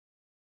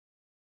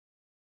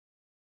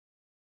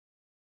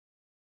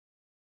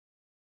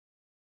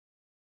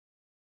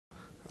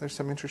there's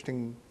some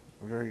interesting,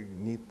 very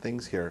neat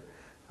things here.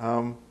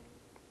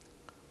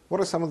 What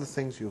are some of the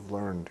things you've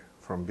learned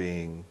from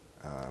being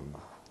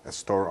a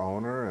store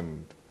owner?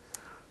 And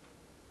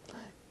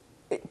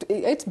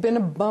it's been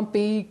a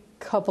bumpy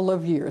couple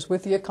of years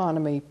with the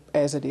economy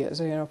as it is.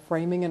 You know,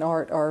 framing and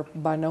art are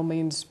by no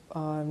means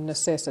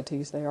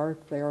necessities. They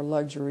are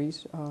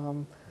luxuries.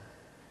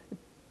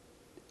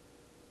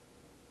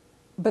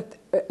 But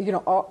you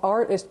know,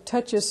 art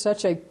touches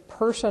such a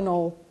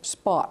personal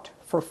spot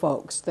for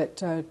folks that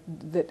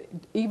that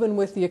even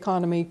with the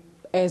economy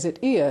as it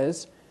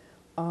is,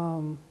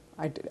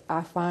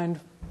 I find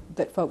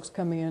that folks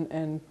come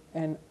in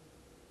and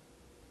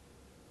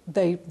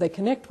they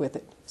connect with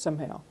it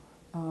somehow.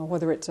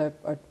 Whether it's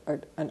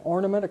an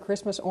ornament, a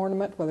Christmas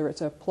ornament, whether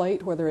it's a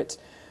plate, whether it's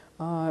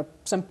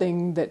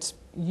something that's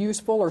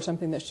useful or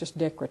something that's just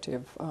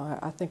decorative.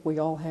 I think we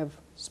all have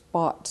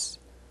spots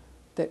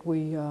that we,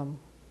 you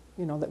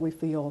know, that we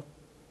feel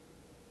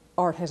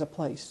art has a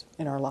place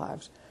in our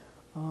lives.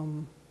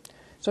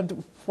 So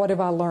what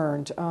have I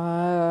learned?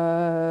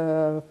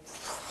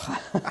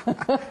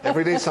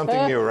 every day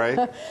something new,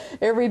 right?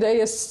 Every day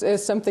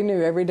is something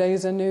new. Every day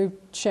is a new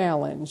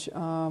challenge.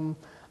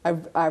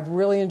 I've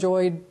really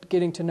enjoyed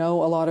getting to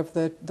know a lot of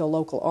the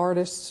local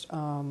artists.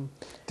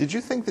 Did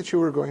you think that you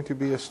were going to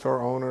be a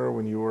store owner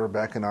when you were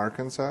back in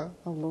Arkansas?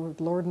 Oh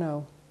Lord,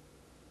 no.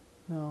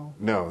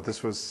 No,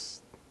 this was...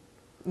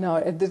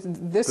 No,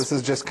 this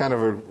is just kind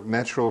of a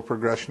natural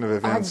progression of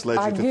events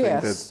led you to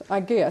think that... I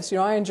guess. You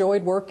know, I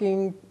enjoyed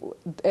working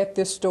at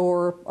this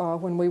store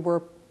when we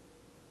were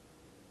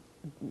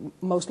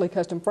mostly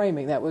custom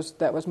framing. That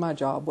was my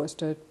job, was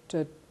to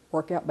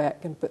work out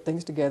back and put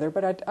things together.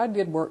 But I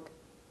did work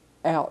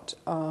out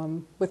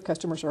with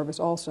customer service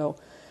also,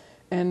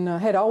 and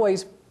had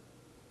always,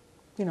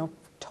 you know,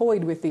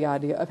 toyed with the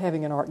idea of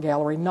having an art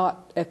gallery,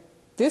 not at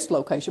this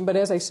location, but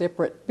as a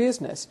separate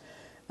business.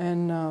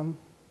 And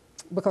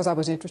because I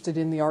was interested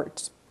in the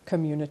arts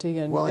community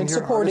and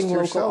supporting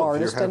local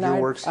artists, and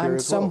I'm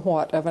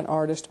somewhat of an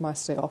artist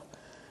myself.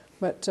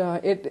 But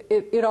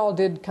it all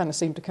did kind of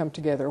seem to come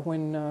together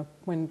when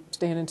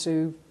Stan and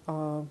Sue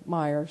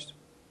Myers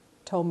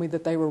told me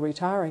that they were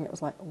retiring. It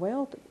was like,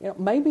 well, you know,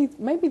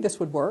 maybe this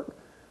would work.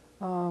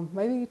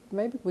 Maybe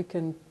we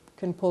can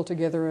pull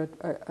together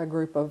a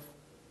group of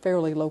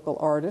fairly local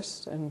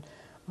artists, and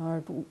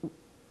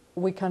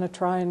we kind of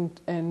try and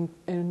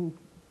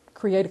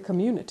create a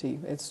community.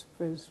 Is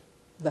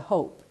the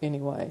hope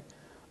anyway,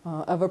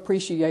 of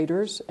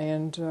appreciators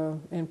and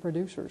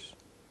producers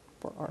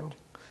for art.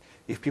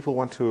 If people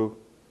want to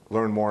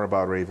learn more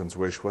about Raven's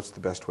Wish, what's the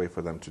best way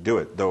for them to do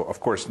it? Though, of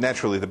course,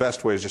 naturally, the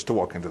best way is just to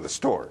walk into the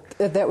store.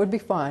 That would be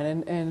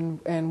fine,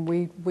 and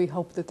we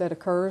hope that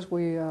occurs.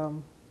 We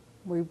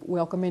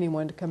welcome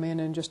anyone to come in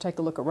and just take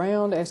a look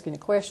around, ask any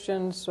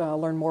questions,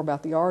 learn more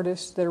about the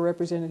artists that are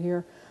represented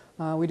here.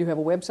 We do have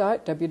a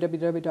website,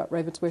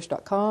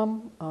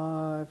 www.ravenswish.com.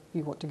 If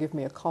you want to give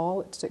me a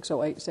call, it's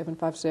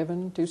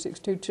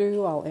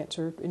 608-757-2622. I'll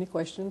answer any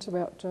questions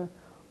about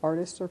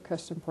artists or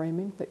custom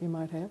framing that you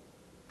might have.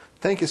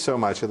 Thank you so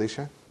much,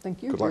 Alicia.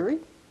 Thank you, Good luck. Yuri.